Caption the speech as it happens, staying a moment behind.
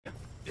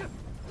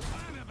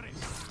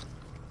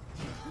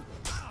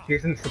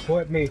Jason,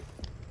 support me.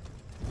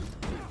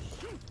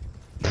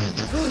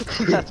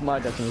 That's my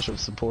definition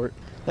of support.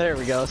 There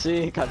we go,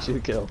 see? Got you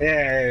the kill.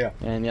 Yeah.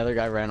 And the other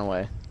guy ran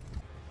away.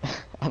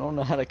 I don't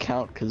know how to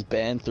count because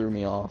Ban threw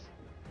me off.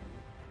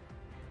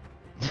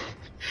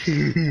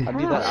 I'd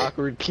be that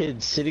awkward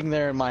kid sitting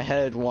there in my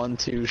head, 1,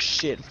 2,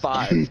 shit,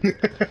 5.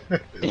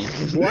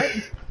 What?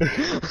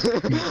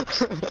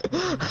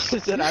 I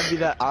said I'd be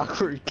that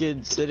awkward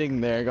kid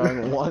sitting there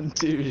going 1,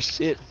 2,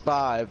 shit,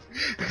 5.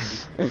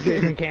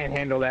 Jason can't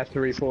handle that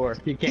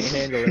 3-4. He can't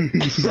handle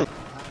it.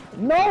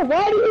 No,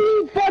 why do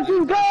you use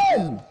fucking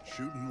guns?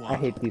 I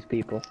hate these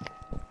people.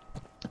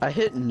 I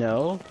hit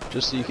no,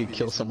 just so you could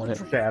kill someone.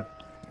 Sad.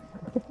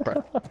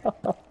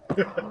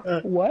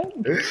 What?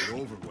 The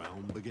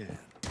overwhelm began.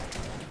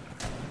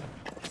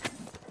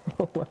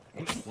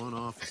 One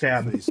off.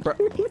 Sad.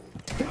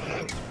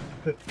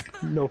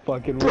 No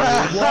fucking way.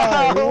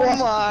 Oh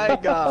my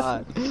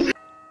god.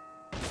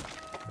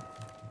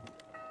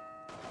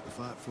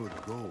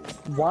 5-foot goal.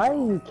 Why are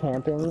you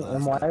camping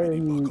and why are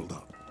you...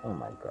 Oh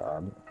my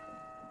god.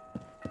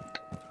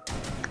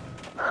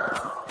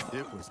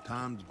 It was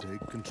time to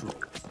take control.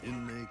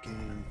 In they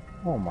came.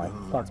 Oh my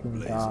fucking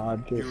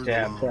god. Just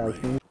Stab.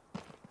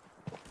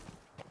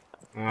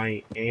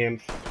 I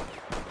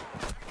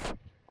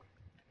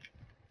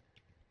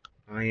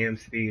am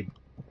speed.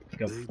 Let's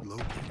go.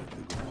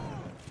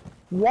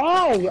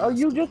 Why are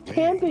you just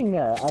camping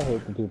there? I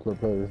hate the people who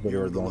play this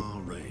video again.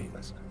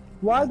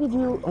 Why did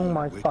you? Oh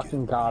my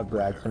fucking god,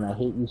 Braxton! I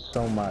hate you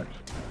so much.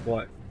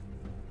 What?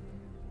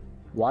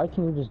 Why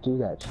can you just do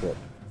that shit?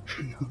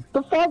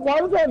 The fuck? Why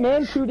was that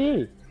man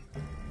 2D?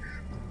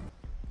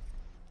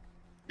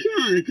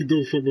 Yeah, I could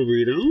go for a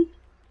burrito.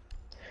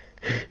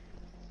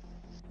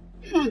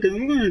 Fuck,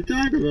 I'm gonna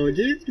talk about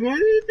this. What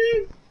do you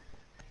think?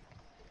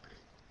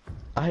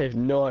 I have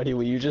no idea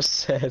what you just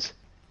said.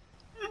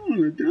 I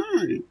wanna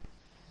die.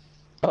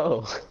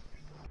 Oh.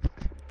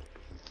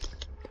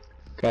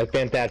 Guys,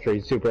 Ban Thatcher,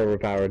 he's super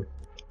overpowered.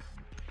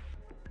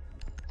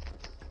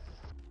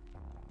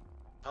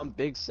 I'm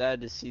big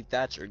sad to see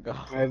Thatcher go.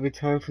 I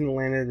returned from the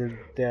land of the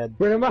dead.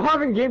 Wait, I'm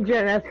having game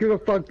chat and ask who the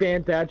fuck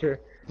banned Thatcher.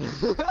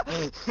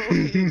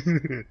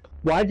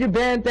 Why'd you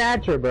ban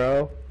Thatcher,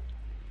 bro?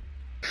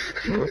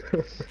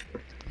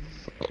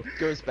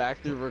 Goes back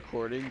through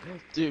recording.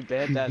 Dude,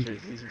 Ban Thatcher,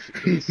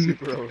 he's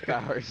super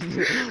overpowered.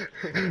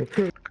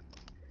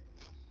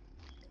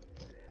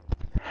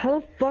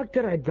 How the fuck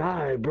did I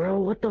die, bro?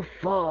 What the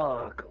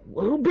fuck?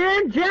 Who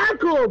banned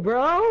Jackal,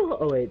 bro?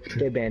 Oh wait,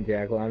 they banned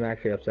Jackal. I'm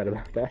actually upset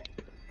about that.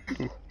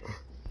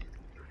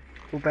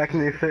 Well, back in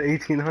the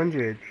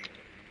 1800s.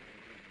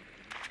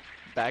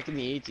 Back in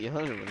the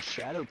 1800s when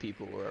shadow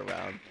people were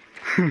around.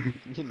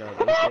 You know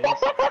those days.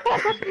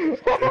 Drone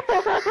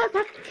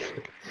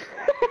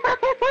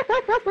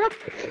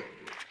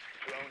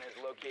has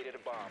located a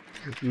bomb.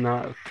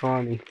 Not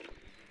funny.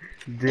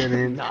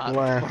 Didn't Not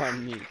laugh.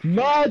 funny.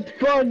 Not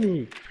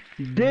funny!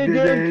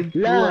 Didn't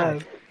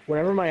laugh!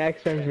 Whenever my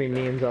ex sends me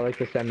memes, I like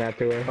to send that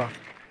to her.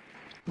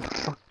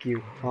 Fuck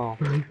you. Oh.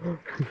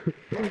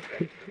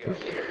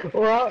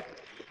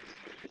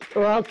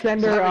 Or I'll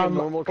send her,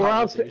 normal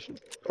conversation.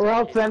 or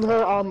I'll send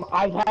her,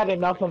 I've had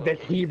enough of this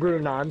Hebrew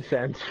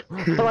nonsense.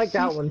 I like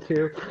that one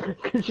too,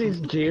 cause she's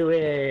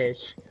Jewish.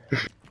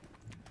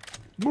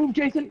 Move,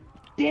 Jason!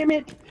 Damn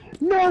it!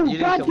 No,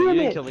 god damn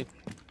it! Kill me.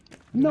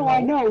 No,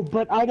 I know,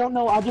 but I don't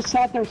know, I just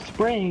sat there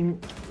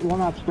spraying, well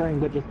not spraying,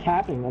 but just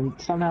tapping, and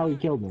somehow he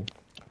killed me.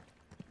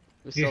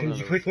 Jason, did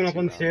you place one up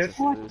on the stairs?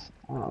 What?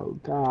 Oh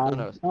god.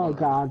 No, oh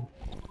god.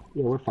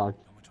 Yeah, we're fucked.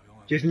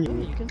 Jason,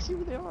 You can see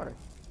where they are.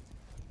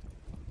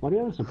 Why do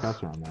you have a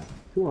suppressor on that?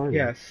 Who are you?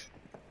 yes.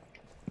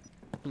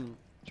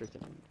 Sure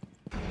thing.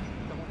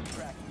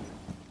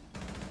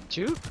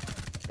 Two?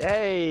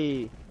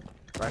 Hey!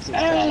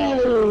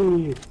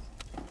 Hey!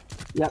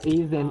 Yep,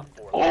 he's in.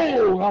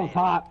 Oh, that was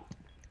hot.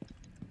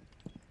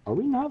 Are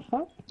we not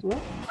fucked? What?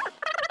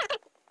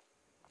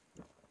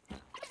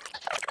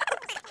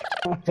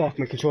 Fuck,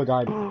 my controller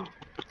died.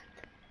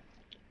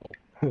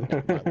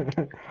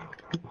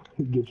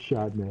 Get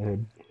shot in the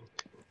head.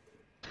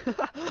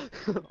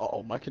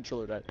 Oh, my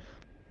controller died.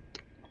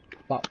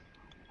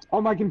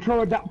 Oh, my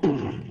controller died.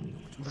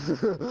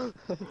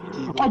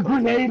 A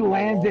grenade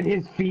lands at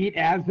his feet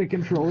as the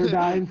controller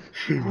dies.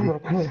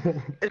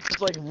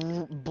 It's like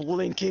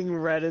blinking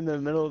red in the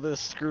middle of the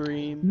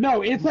screen.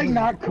 No, it's like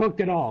not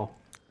cooked at all.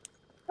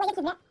 Wait,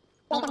 wait, what?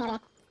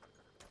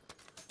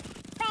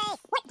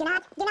 Do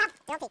not.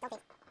 Don't peek.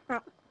 Oh.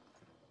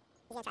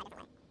 He's gonna try a different way.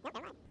 Nope,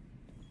 never mind.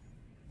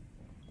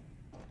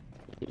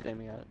 He's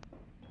aiming at it.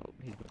 Oh,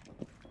 he's...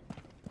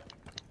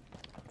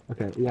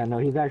 Okay, yeah, no,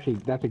 he's actually,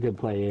 that's a good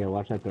play, yeah,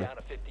 watch that though. Down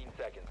to 15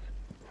 seconds.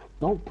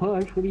 Don't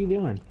push, what are you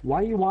doing?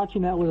 Why are you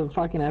watching that with a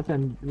fucking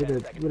FM, what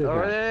is Oh,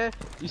 that? yeah.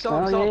 You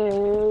saw him,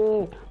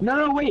 Oh, yeah.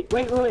 No, wait.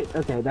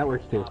 Okay, that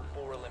works too.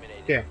 4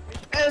 eliminated. Yeah.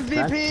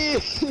 MVP!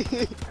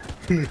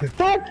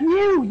 Fuck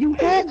you! You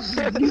had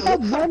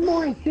one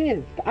more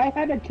assist. I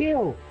had a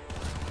kill.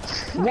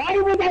 Why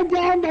was I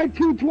down by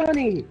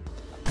 220?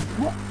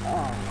 What?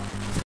 Oh.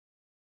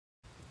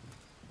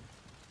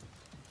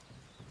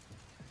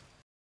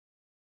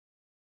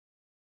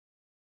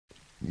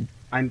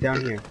 I'm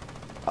down here.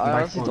 I by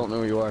honestly spawn. don't know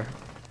where you are.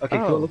 Okay,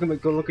 Oh. go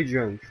look at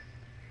drones.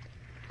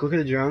 Go look at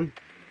the drone.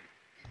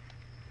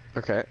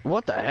 Okay.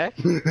 What the heck?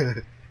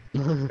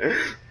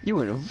 You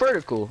went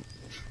vertical.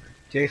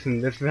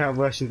 Jason, this is how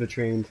Russians are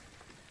trained.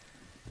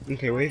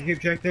 Okay, where's the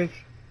objective?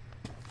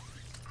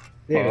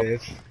 There Up. it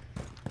is.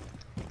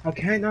 Oh,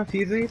 can I not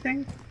fuse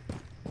anything?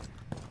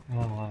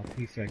 Oh,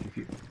 please, thank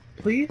you.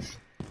 Please?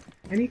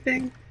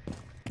 Anything?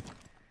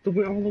 All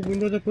the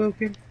windows are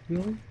broken?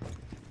 Really?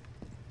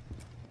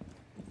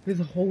 There's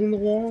a hole in the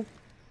wall?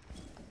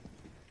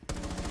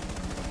 Last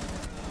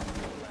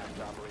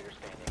operator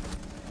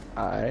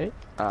standing.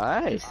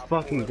 Alright. It's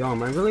fucking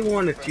dumb. I really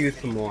want to fuse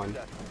someone.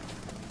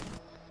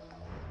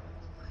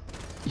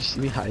 You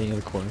see me hiding in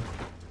the corner.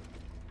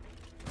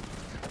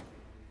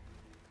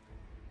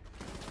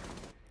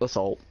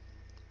 Assault.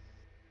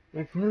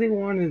 I really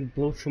want to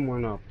blow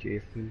someone up,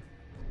 Jason.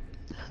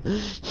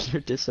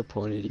 You're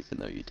disappointed even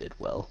though you did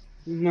well.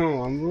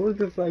 No, I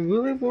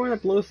really want to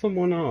blow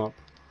someone up.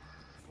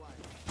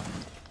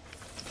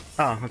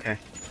 Oh, okay.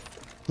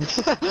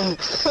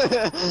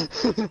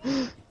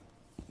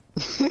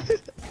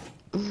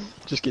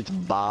 Just gets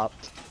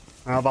bopped.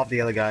 How about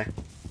the other guy?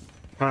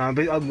 Hold on,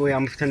 wait,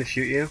 I'm trying to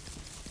shoot you.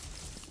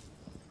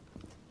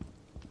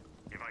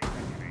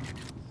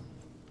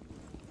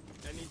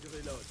 I need to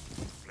reload.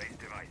 Place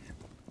device.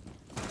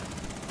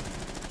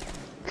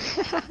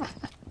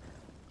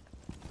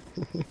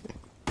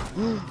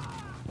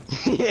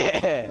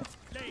 Yeah!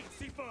 10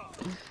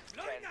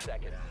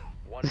 seconds.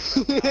 One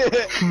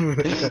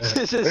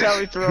This is how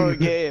we throw a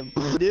game.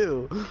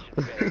 Do.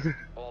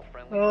 all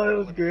friendly. Oh, that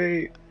was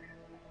great.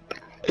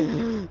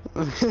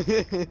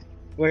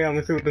 Wait, I'm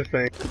gonna see what this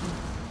thing.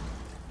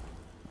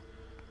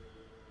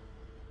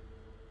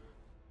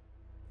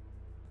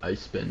 I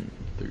spent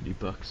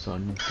 $30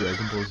 on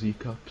Dragon Ball Z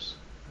cups.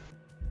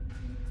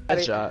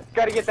 Headshot.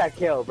 Gotta get that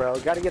kill, bro.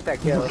 Gotta get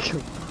that kill.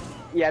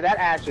 Yeah, that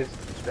Ash is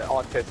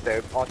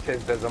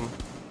autism.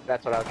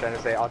 That's what I was trying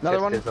to say.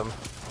 Another one? Autism.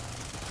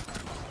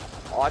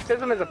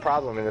 Autism is a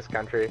problem in this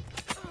country.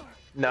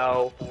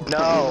 No.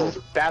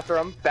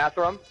 Bathroom.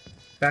 Bathroom?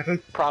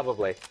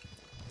 Probably.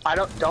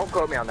 Don't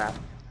quote me on that.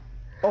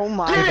 Oh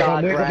my Get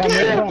god, it! Brad.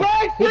 Get it,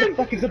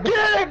 Braxton!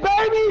 Get it,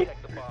 baby!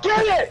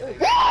 Get it!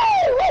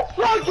 Woo! Let's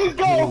fucking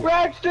go,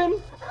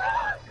 Braxton!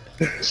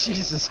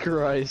 Jesus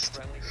Christ.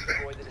 Friendly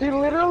destroy the He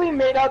literally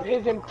made up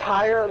his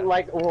entire,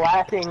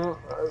 laughing...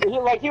 He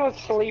was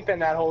sleeping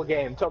that whole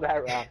game till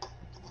that round.